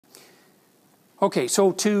Okay,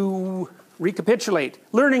 so to recapitulate,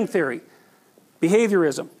 learning theory,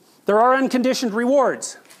 behaviorism. There are unconditioned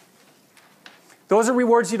rewards. Those are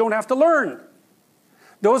rewards you don't have to learn.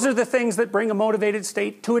 Those are the things that bring a motivated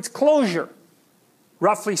state to its closure,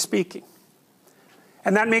 roughly speaking.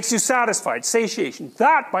 And that makes you satisfied, satiation.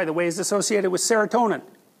 That, by the way, is associated with serotonin.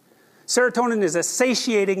 Serotonin is a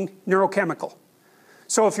satiating neurochemical.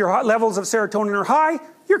 So if your levels of serotonin are high,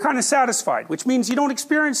 you're kind of satisfied, which means you don't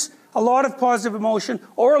experience a lot of positive emotion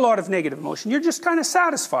or a lot of negative emotion. You're just kind of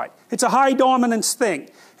satisfied. It's a high dominance thing.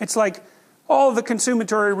 It's like all the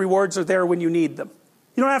consummatory rewards are there when you need them.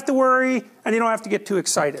 You don't have to worry, and you don't have to get too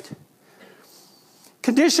excited.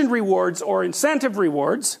 Conditioned rewards or incentive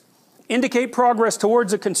rewards indicate progress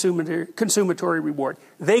towards a consummatory reward.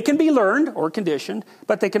 They can be learned or conditioned,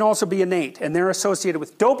 but they can also be innate, and they're associated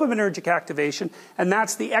with dopaminergic activation, and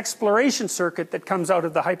that's the exploration circuit that comes out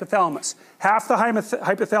of the hypothalamus. Half the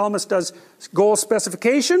hypothalamus does goal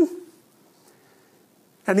specification,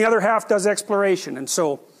 and the other half does exploration. And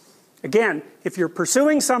so, again, if you're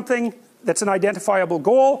pursuing something that's an identifiable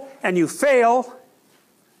goal and you fail,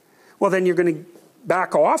 well, then you're going to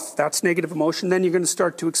back off. That's negative emotion. Then you're going to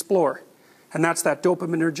start to explore. And that's that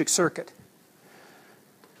dopaminergic circuit.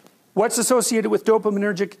 What's associated with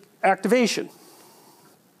dopaminergic activation?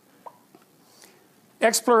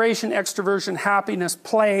 Exploration, extroversion, happiness,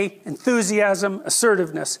 play, enthusiasm,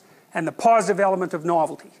 assertiveness, and the positive element of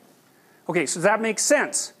novelty. Okay, so that makes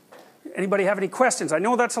sense. Anybody have any questions? I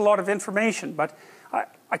know that's a lot of information, but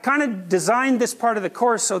I kind of designed this part of the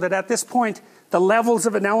course so that at this point the levels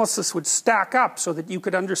of analysis would stack up so that you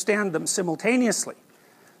could understand them simultaneously.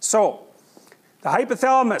 So, the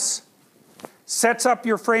hypothalamus sets up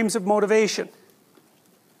your frames of motivation.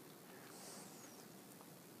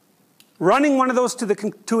 Running one of those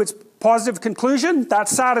to its positive conclusion,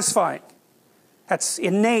 that's satisfying. That's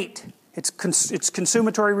innate. It's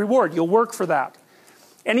consummatory reward. You'll work for that.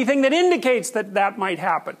 Anything that indicates that that might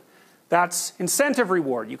happen, that's incentive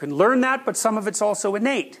reward. You can learn that, but some of it's also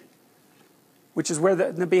innate, which is where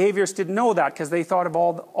the behaviorists didn't know that because they thought of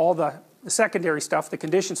all the secondary stuff, the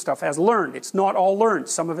conditioned stuff, as learned. It's not all learned.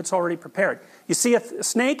 Some of it's already prepared. You see a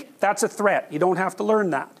snake, that's a threat. You don't have to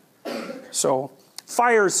learn that. So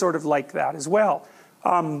fire is sort of like that as well.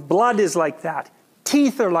 Blood is like that.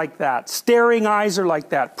 Teeth are like that. Staring eyes are like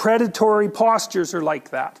that. Predatory postures are like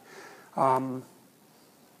that. Loud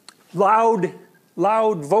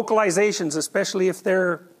vocalizations, especially if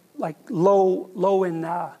they're like low in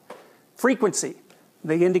frequency.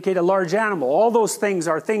 They indicate a large animal. All those things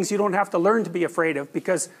are things you don't have to learn to be afraid of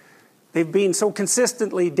because they've been so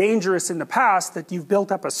consistently dangerous in the past that you've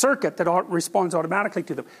built up a circuit that responds automatically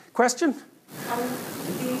to them. Question?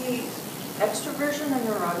 The extroversion and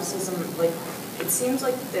neuroticism, like, it seems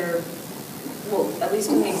like they're, well, at least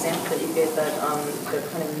in the example that you gave, that they're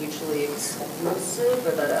kind of mutually exclusive,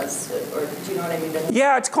 or that or do you know what I mean?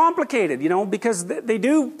 Yeah, it's complicated, you know, because they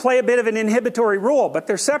do play a bit of an inhibitory role, but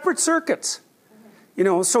they're separate circuits. You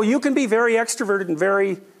know, so you can be very extroverted and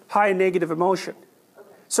very high in negative emotion. Okay.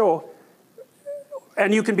 So,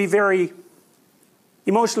 and you can be very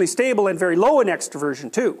emotionally stable and very low in extroversion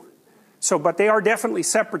too. So, but they are definitely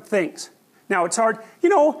separate things. Now, it's hard, you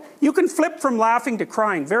know, you can flip from laughing to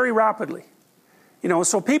crying very rapidly. You know,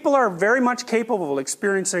 so people are very much capable of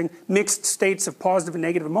experiencing mixed states of positive and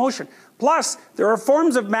negative emotion. Plus, there are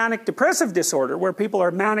forms of manic depressive disorder where people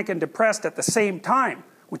are manic and depressed at the same time,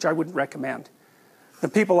 which I wouldn't recommend. The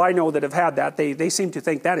people I know that have had that, they seem to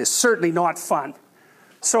think that is certainly not fun.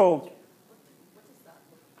 So,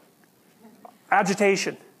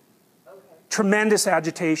 agitation. Okay. Tremendous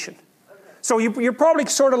agitation. Okay. So you're probably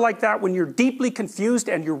sort of like that when you're deeply confused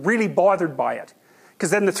and you're really bothered by it. Because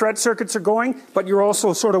then the threat circuits are going, but you're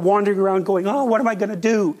also sort of wandering around going, oh, what am I going to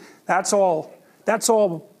do? That's all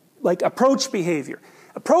like approach behavior.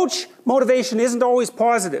 Approach motivation isn't always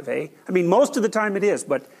positive, eh? I mean, most of the time it is,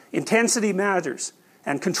 but intensity matters.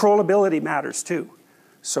 And controllability matters too.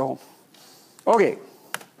 So, okay.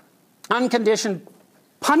 Unconditioned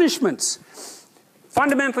punishments.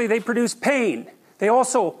 Fundamentally, they produce pain. They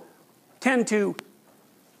also tend to,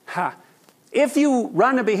 if you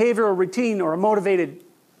run a behavioral routine or a motivated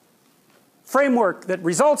framework that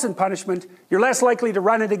results in punishment, you're less likely to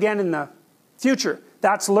run it again in the future.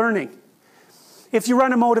 That's learning. If you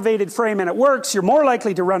run a motivated frame and it works, you're more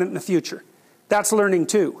likely to run it in the future. That's learning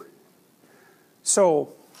too.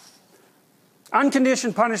 So,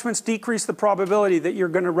 unconditioned punishments decrease the probability that you're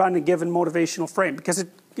going to run a given motivational frame because it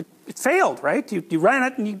failed, right? You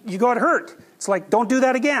ran it and you got hurt. It's like, don't do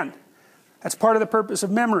that again. That's part of the purpose of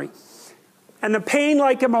memory. And the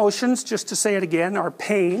pain-like emotions, just to say it again, are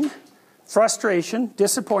pain, frustration,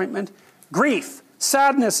 disappointment, Grief,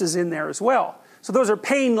 sadness is in there as well. So those are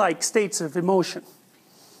pain-like states of emotion.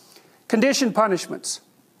 Conditioned punishments.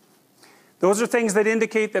 Those are things that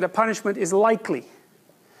indicate that a punishment is likely.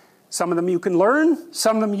 Some of them you can learn,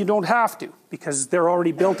 some of them you don't have to, because they're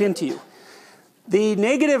already built into you. The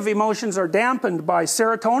negative emotions are dampened by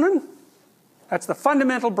serotonin. That's the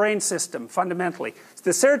fundamental brain system, fundamentally.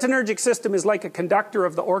 The serotonergic system is like a conductor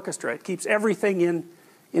of the orchestra. It keeps everything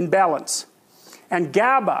in balance. And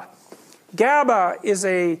GABA. GABA is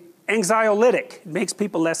an anxiolytic. It makes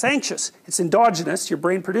people less anxious. It's endogenous. Your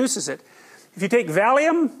brain produces it. If you take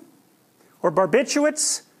Valium or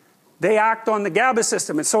barbiturates, they act on the GABA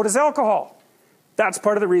system, and so does alcohol. That's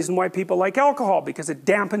part of the reason why people like alcohol, because it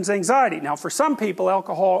dampens anxiety. Now, for some people,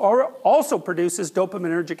 alcohol also produces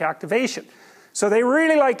dopaminergic activation. So they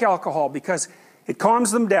really like alcohol because it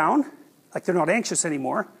calms them down, like they're not anxious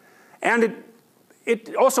anymore. And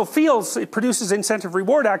it also it produces incentive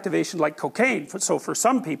reward activation like cocaine. So for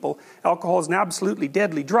some people, alcohol is an absolutely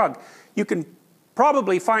deadly drug. You can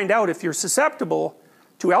probably find out if you're susceptible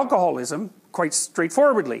to alcoholism quite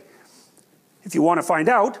straightforwardly. If you want to find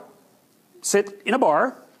out, sit in a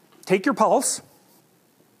bar, take your pulse,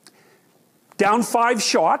 down 5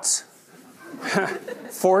 shots,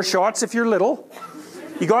 4 shots if you're little.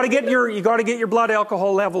 You got to get your blood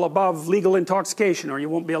alcohol level above legal intoxication, or you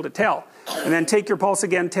won't be able to tell. And then take your pulse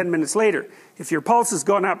again 10 minutes later. If your pulse has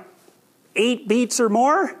gone up 8 beats or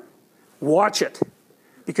more, watch it,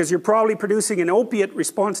 because you're probably producing an opiate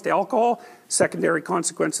response to alcohol. Secondary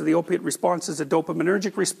consequence of the opiate response is a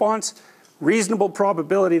dopaminergic response. Reasonable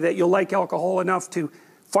probability that you'll like alcohol enough to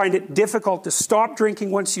find it difficult to stop drinking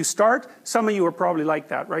once you start. Some of you are probably like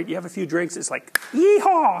that, right? You have a few drinks, it's like,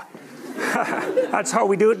 yeehaw! That's how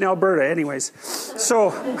we do it in Alberta anyways. So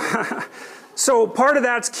part of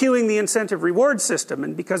that's cueing the incentive reward system,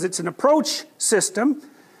 and because it's an approach system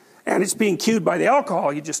and it's being cued by the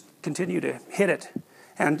alcohol, you just continue to hit it.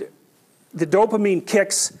 And the dopamine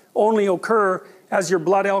kicks only occur as your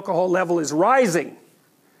blood alcohol level is rising.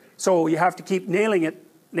 So you have to keep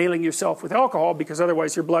nailing yourself with alcohol, because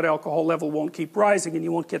otherwise your blood alcohol level won't keep rising and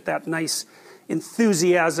you won't get that nice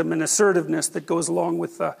enthusiasm and assertiveness that goes along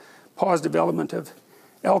with the positive element of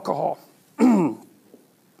alcohol.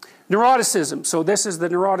 Neuroticism. So this is the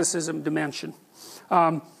neuroticism dimension.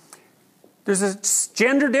 There's a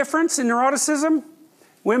gender difference in neuroticism.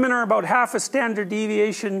 Women are about half a standard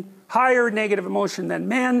deviation higher negative emotion than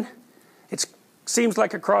men. It seems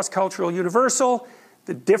like a cross-cultural universal.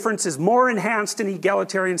 The difference is more enhanced in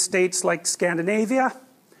egalitarian states like Scandinavia,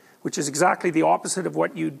 which is exactly the opposite of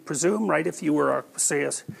what you'd presume, right? If you were, say,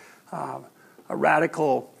 a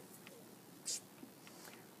radical,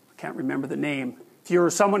 I can't remember the name. If you're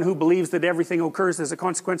someone who believes that everything occurs as a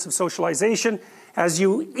consequence of socialization, as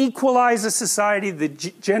you equalize a society, the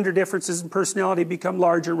gender differences in personality become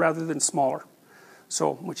larger rather than smaller.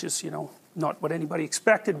 So, which is, not what anybody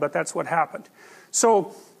expected, but that's what happened.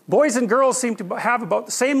 So, boys and girls seem to have about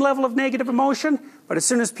the same level of negative emotion, but as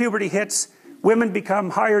soon as puberty hits, women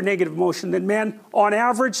become higher negative emotion than men. On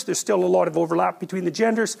average, there's still a lot of overlap between the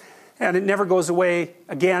genders, and it never goes away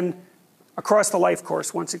again across the life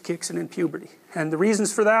course once it kicks in puberty. And the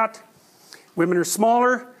reasons for that: women are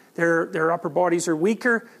smaller, their upper bodies are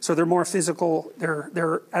weaker, so they're more physical,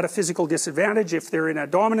 they're at a physical disadvantage if they're in a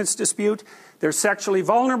dominance dispute. They're sexually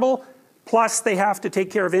vulnerable, plus they have to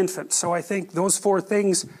take care of infants. So I think those 4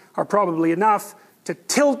 things are probably enough to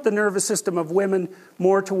tilt the nervous system of women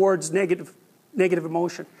more towards negative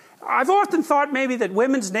emotion. I've often thought maybe that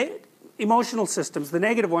women's emotional systems, the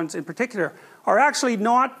negative ones in particular, are actually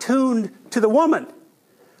not tuned to the woman.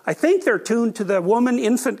 I think they're tuned to the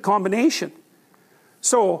woman-infant combination.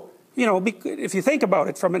 So, if you think about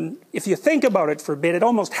it for a bit, it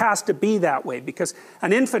almost has to be that way, because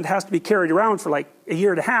an infant has to be carried around for like a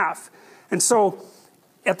year and a half. And so,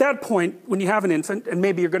 at that point, when you have an infant, and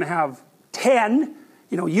maybe you're going to have 10,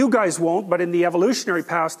 you guys won't, but in the evolutionary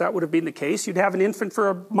past that would have been the case. You'd have an infant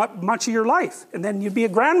for much of your life, and then you'd be a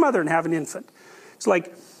grandmother and have an infant. It's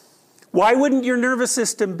like, why wouldn't your nervous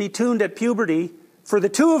system be tuned at puberty for the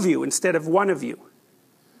 2 of you instead of 1 of you?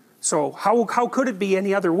 So how could it be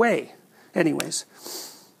any other way? Anyways.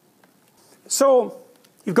 So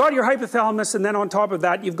you've got your hypothalamus, and then on top of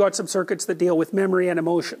that you've got some circuits that deal with memory and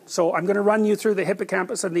emotion. So I'm going to run you through the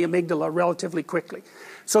hippocampus and the amygdala relatively quickly.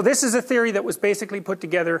 So this is a theory that was basically put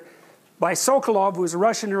together by Sokolov, who was a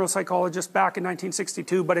Russian neuropsychologist back in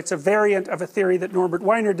 1962, but it's a variant of a theory that Norbert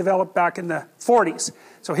Wiener developed back in the 40s.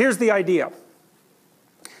 So here's the idea.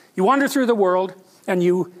 You wander through the world, and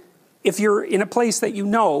if you're in a place that you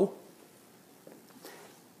know,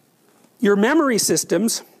 your memory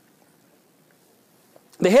systems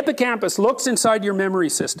The hippocampus looks inside your memory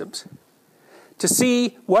systems to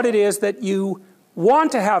see what it is that you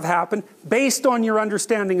want to have happen based on your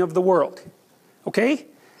understanding of the world. Okay?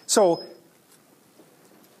 So,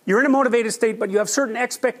 you're in a motivated state, but you have certain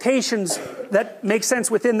expectations that make sense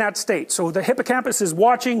within that state. So the hippocampus is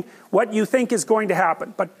watching what you think is going to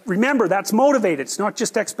happen. But remember, that's motivated. It's not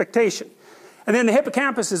just expectation. And then the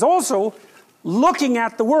hippocampus is also looking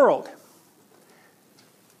at the world.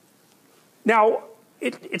 Now,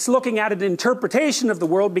 it's looking at an interpretation of the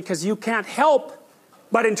world because you can't help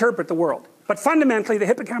but interpret the world. But fundamentally, the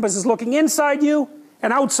hippocampus is looking inside you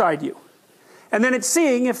and outside you. And then it's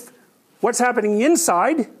seeing if what's happening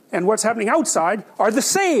inside and what's happening outside are the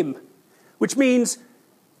same. Which means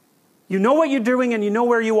you know what you're doing and you know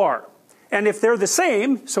where you are. And if they're the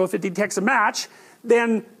same, so if it detects a match,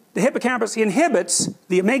 then the hippocampus inhibits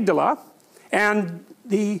the amygdala and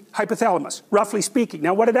the hypothalamus, roughly speaking.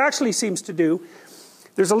 Now what it actually seems to do,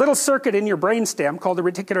 there's a little circuit in your brainstem called the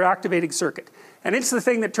reticular activating circuit. And it's the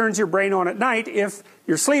thing that turns your brain on at night if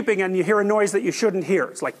you're sleeping and you hear a noise that you shouldn't hear.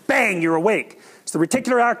 It's like, bang, you're awake. It's the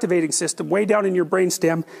reticular activating system way down in your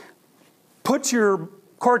brainstem, puts your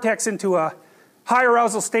cortex into a high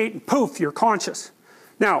arousal state, and poof, you're conscious.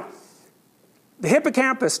 Now, the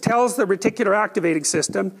hippocampus tells the reticular activating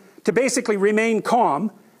system to basically remain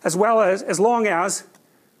calm as long as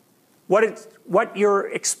what you're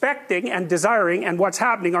expecting and desiring and what's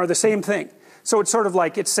happening are the same thing. So it's sort of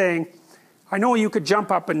like it's saying, I know you could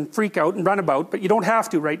jump up and freak out and run about, but you don't have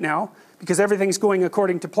to right now because everything's going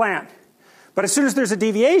according to plan. But as soon as there's a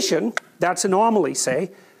deviation, that's anomaly,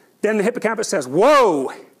 say, then the hippocampus says,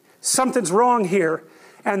 whoa, something's wrong here.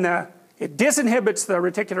 And it disinhibits the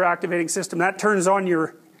reticular activating system. That turns on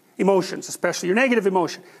your emotions, especially your negative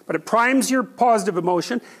emotion. But it primes your positive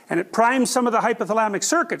emotion, and it primes some of the hypothalamic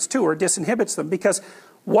circuits too, or disinhibits them. Because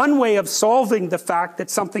one way of solving the fact that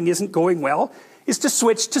something isn't going well is to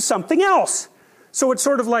switch to something else. So it's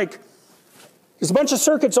sort of like, there's a bunch of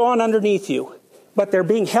circuits on underneath you, but they're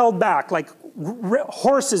being held back, like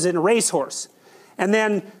horses in a racehorse. And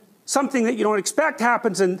then something that you don't expect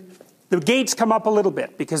happens, and the gates come up a little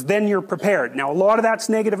bit, because then you're prepared. Now, a lot of that's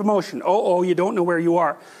negative emotion. Oh, you don't know where you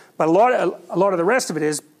are. But a lot of the rest of it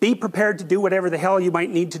is, be prepared to do whatever the hell you might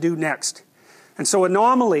need to do next. And so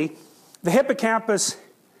anomaly, the hippocampus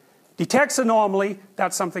detects anomaly,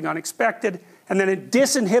 that's something unexpected, and then it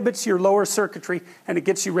disinhibits your lower circuitry, and it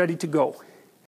gets you ready to go.